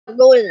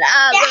Go live.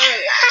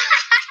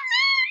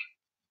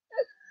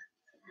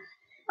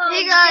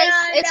 Hey guys,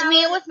 it's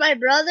me with my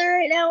brother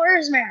right now.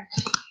 Where's Merrick?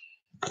 Say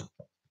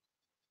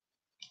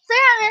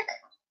hi, Merrick.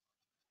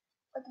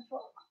 What the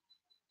fuck?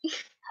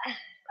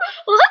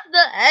 What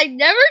the heck?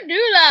 Never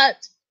do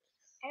that.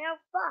 I know,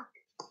 fuck.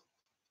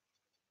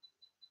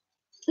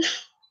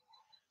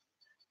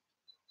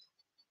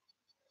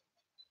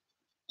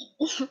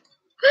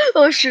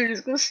 Oh shoot,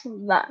 it's gonna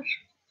smash.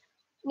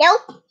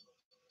 Nope.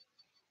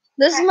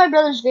 This is my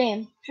brother's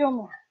game. Show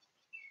me.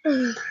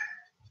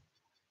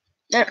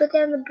 Put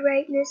down the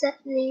brightness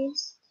at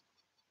least.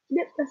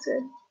 Yep, that's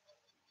it.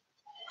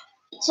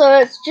 So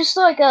it's just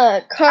like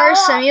a car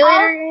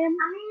simulator game.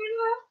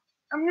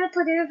 I'm gonna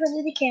put it in front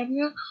of the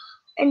camera,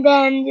 and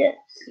then you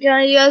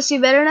guys see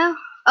better now?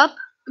 Up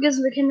because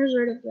the camera's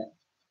right up there.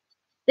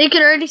 They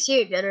can already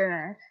see it better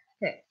now.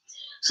 Okay.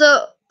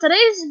 So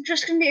today's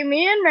just gonna be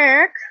me and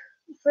Merrick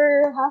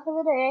for half of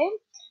the day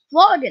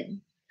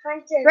vlogging.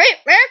 Hunter. Right,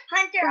 Merrick?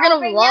 Hunter, we're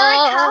gonna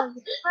vlog.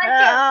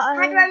 Hunter, I'm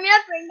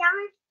gonna bring down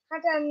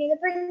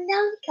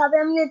the cup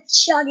and I'm gonna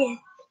chug it.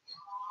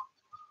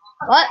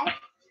 What? Okay?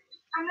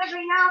 I'm gonna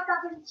bring down the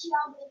cup and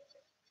chug it.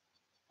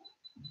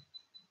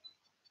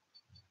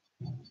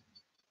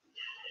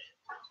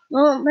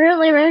 Well,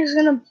 apparently Merrick's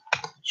gonna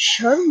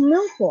chug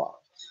milk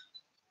walk.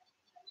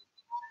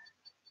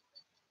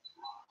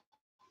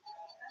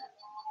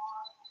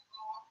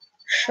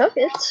 Chug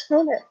it?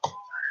 Hold it.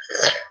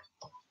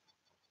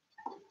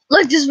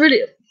 Like this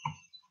video.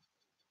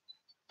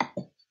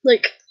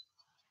 Like.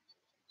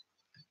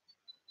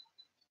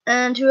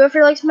 And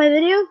whoever likes my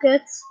video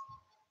gets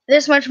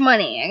this much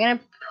money. I'm gonna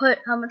put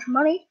how much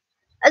money?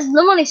 As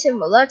the money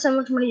symbol. That's how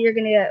much money you're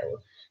gonna get.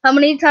 How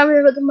many times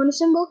you put the money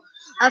symbol?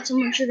 That's how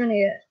much you're gonna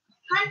get.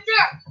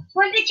 Hunter,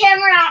 point the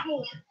camera at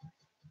me.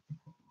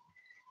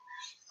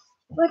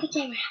 Point the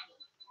camera at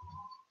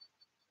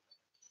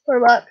me.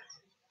 $4.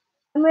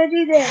 I'm gonna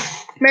do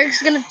this.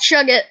 Merrick's gonna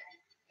chug it.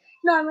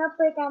 No, I'm gonna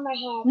put it on my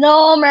head.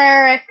 No,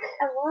 Merrick.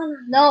 I wanna.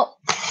 No.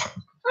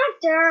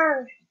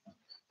 Hunter.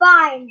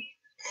 Fine.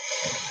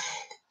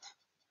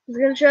 He's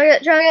gonna chug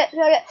it, chug it,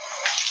 chug it.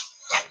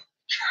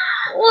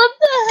 What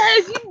the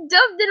heck? You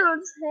dumped it on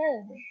his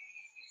head.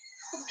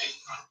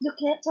 You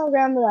can't tell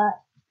Grandma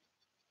that.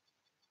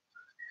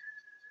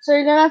 So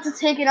you're gonna have to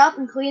take it up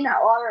and clean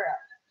that water up.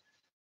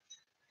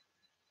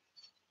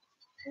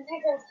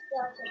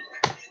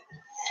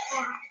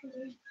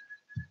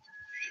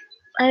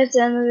 I have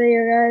to end the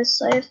video,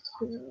 guys. I have to.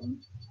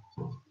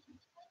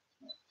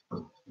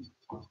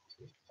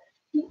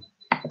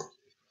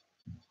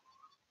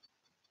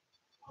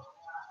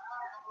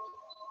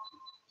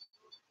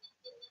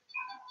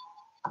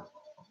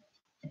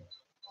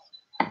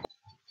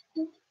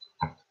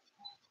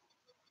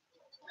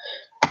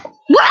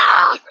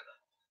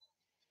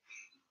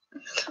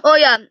 Oh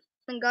yeah,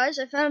 and guys,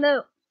 I found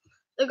out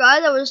the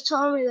guy that was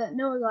telling me that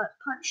Noah got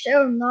punched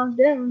out and knocked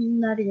down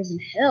and that he was in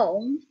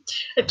hell.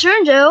 It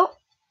turns out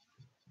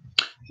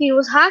he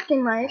was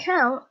hacking my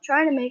account,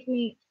 trying to make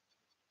me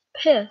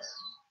piss.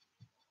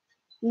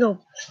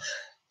 No,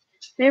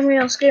 made me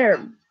all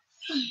scared.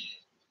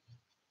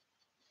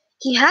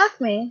 He hacked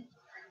me,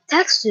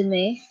 texted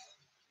me,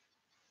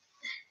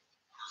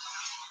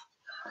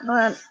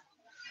 but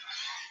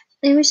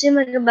made me seem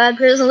like a bad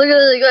person. Look at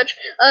the glitch.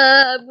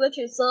 I'm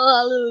glitching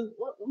solid.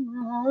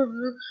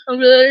 I'm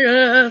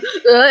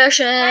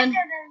glitching.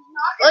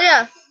 Oh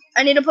yeah,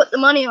 I need to put the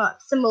money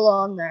symbol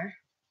on there.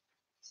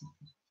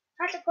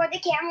 Have to point the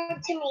camera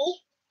to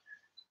me.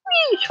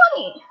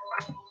 20.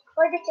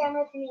 Point the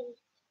camera to me.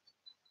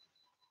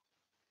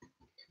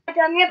 I'm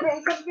gonna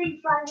bring something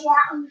funny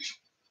out.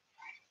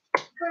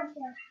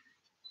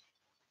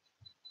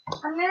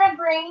 I'm gonna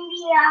bring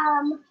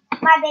the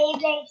my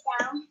Beyblade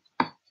down.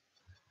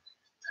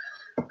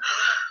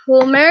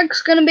 Well,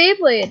 Merrick's gonna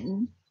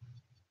Beyblade.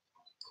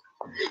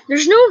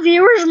 There's no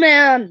viewers,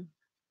 man.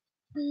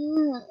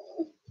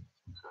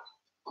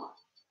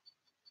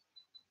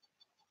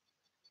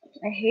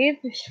 I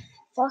hate this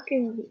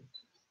fucking.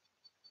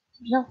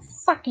 There's no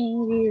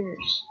fucking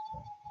viewers.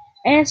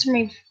 Answer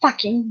me,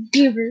 fucking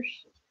viewers.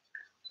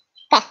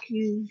 Fuck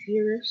you,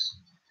 viewers.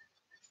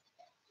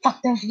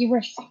 Fuck the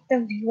viewers. Fuck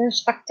the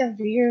viewers. Fuck the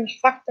viewers.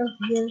 Fuck the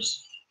viewers.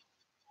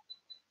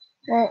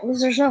 Well,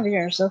 there's no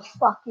viewers, so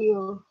fuck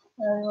you.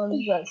 Everyone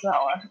that's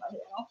not watching my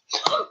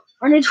channel.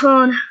 I need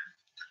phone.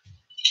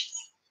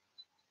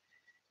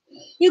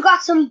 You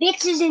got some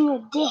bitches in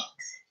your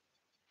dicks.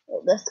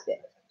 Oh, that's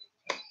good.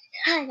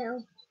 I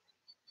know.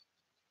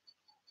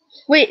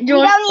 Wait, do you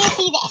don't want?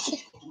 need to see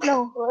this.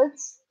 No,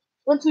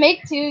 let's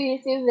make 2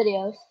 YouTube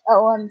videos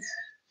at once.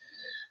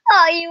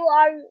 Oh, you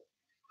are a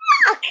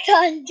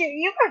Hunter.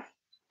 You are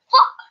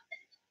fucked.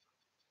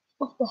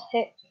 What the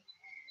heck?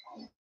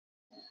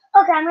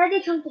 Okay, I'm gonna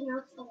do something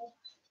else today.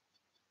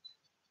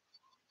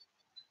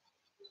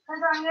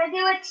 I'm gonna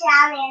do a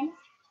challenge.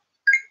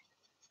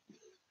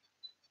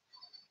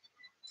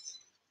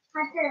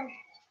 Hunter.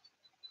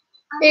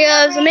 Hey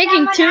guys, I'm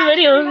making 2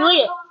 videos. Look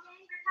at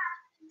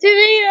 2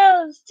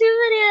 videos. 2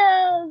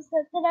 videos. Da,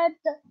 da, da,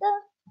 da, da.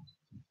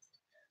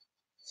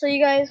 so you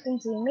guys can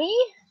see me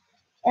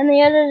in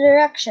the other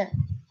direction.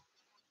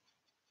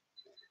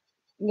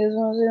 You guys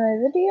want to see my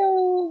video?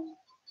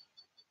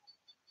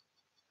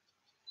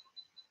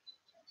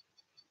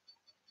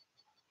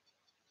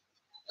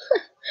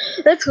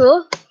 That's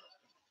cool.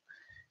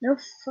 No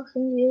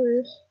fucking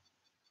viewers.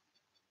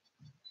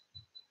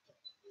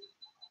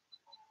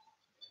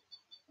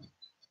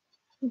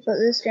 Put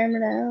this camera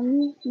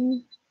down.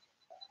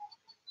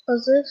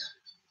 What's this?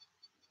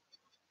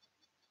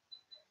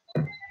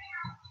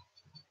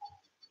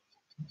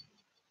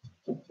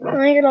 I'm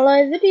making a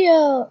live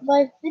video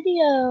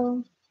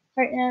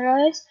right now,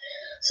 guys.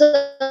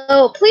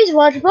 So please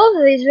watch both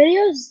of these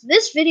videos.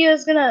 This video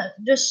is gonna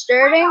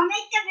disturbing. I'll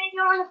make the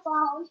video on the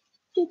phone.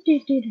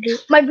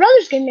 My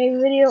brother's gonna make a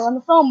video on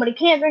the phone, but he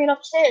can't bring it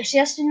upstairs. He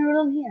has to do it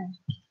on here.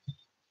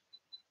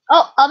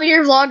 Oh, I'll be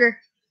your vlogger.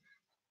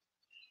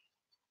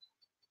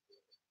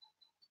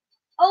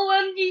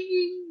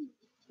 OMG.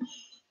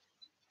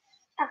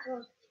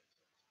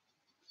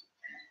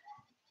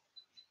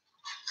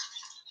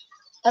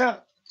 I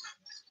don't.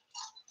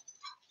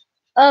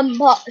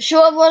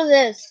 Show up what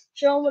it is.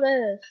 Show them what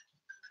it is.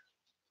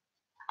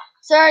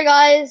 Sorry,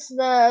 guys.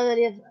 The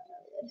video.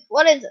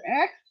 What is it,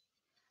 Eric?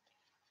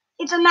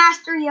 It's a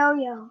master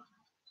yo-yo.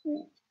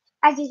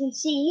 As you can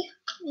see.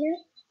 Yeah.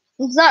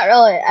 It's not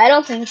really. I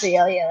don't think it's a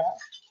yo-yo.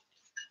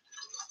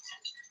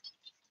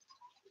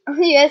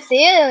 You guys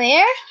see it in the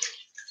air?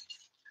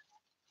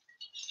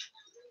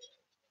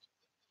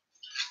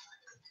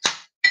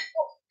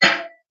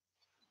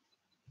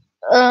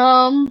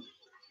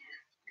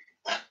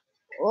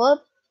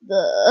 What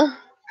the?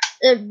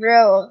 It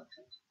broke.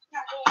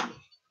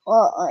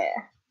 Oh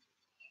yeah.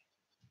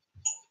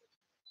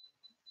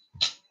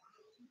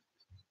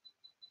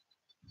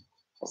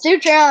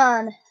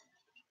 Sutron.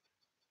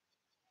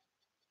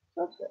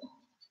 What the?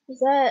 Is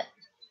that?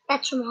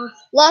 Petromos.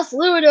 Lost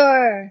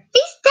Luador.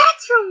 It's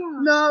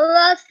Petromos. No,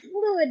 Lost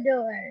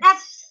Luador.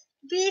 That's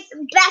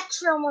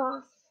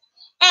Petromos.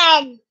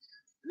 And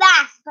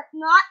last but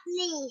not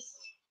least.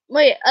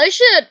 Wait,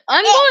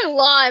 I'm going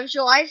live,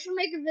 so I should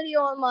make a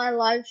video on my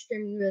live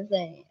stream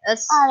thing.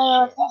 That's. I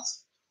don't know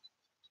this.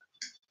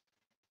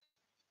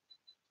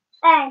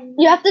 And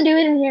you have to do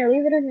it in here.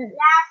 Leave it in here.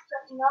 last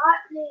but not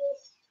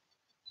least.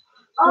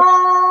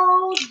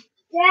 Oh,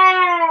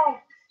 yeah.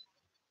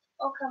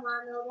 Oh, come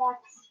on, no,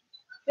 that's.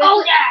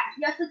 Oh, yeah!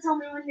 You have to tell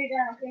me when you're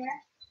done, okay?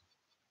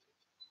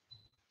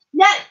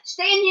 No,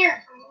 stay in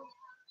here.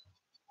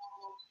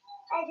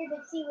 As you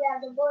can see, we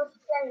have the worst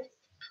place.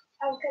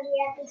 Because we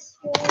have to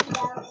screen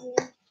down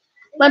here.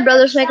 My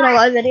brother's making a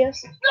live video. Look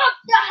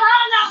the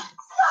hell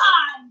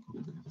outside!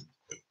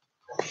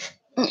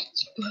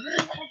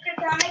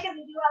 Can I make a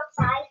video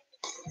outside?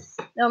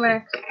 No, man.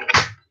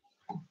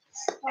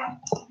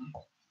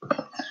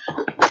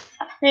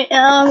 Hey,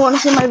 I want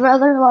to see my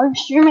brother live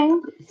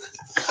streaming.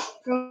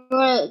 I'm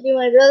gonna do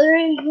my brother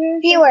in here.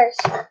 Viewers,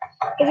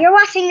 if you're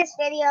watching this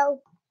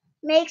video,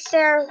 make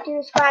sure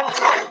to subscribe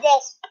to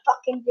this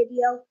fucking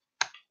video.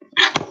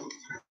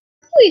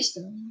 Please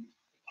don't.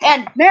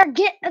 And MERR,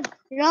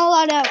 you're not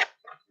allowed out.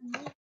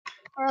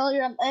 Or else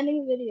I'm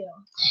ending the video.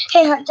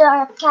 Hey, do I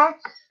have time?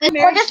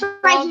 MERR, Hold this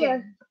right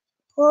here.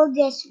 Hold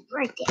this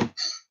right there.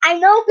 I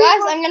know people.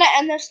 Guys, I'm gonna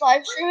end this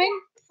live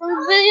streaming from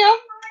the video.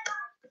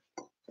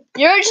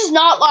 Yours is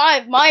not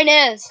live. Mine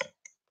is.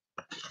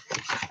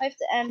 I have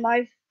to end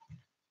my.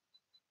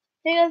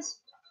 Hey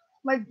guys,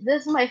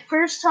 this is my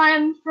first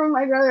time from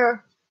my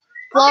brother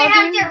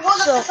vlogging. Okay,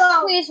 hold so up the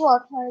phone. please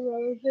watch my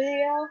brother's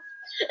video.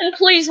 And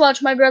please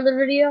watch my brother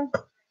video.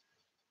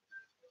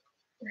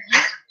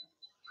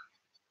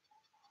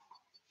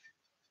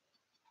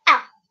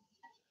 Ow.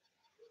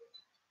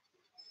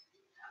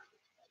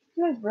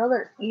 My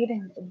brother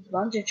eating a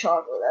bunch of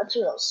chocolate. That's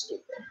real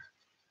stupid.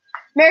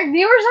 MERR,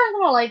 viewers aren't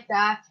gonna like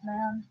that,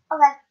 man.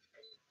 Okay.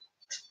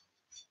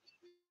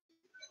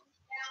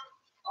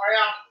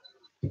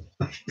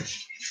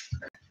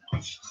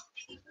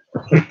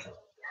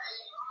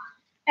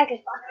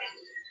 Okay, fine.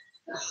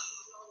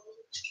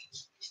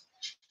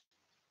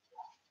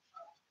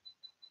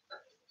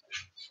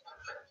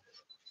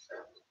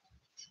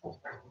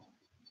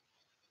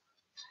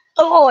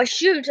 Oh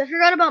shoot! I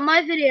forgot about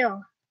my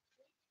video.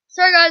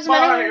 Sorry guys,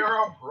 I'm ending.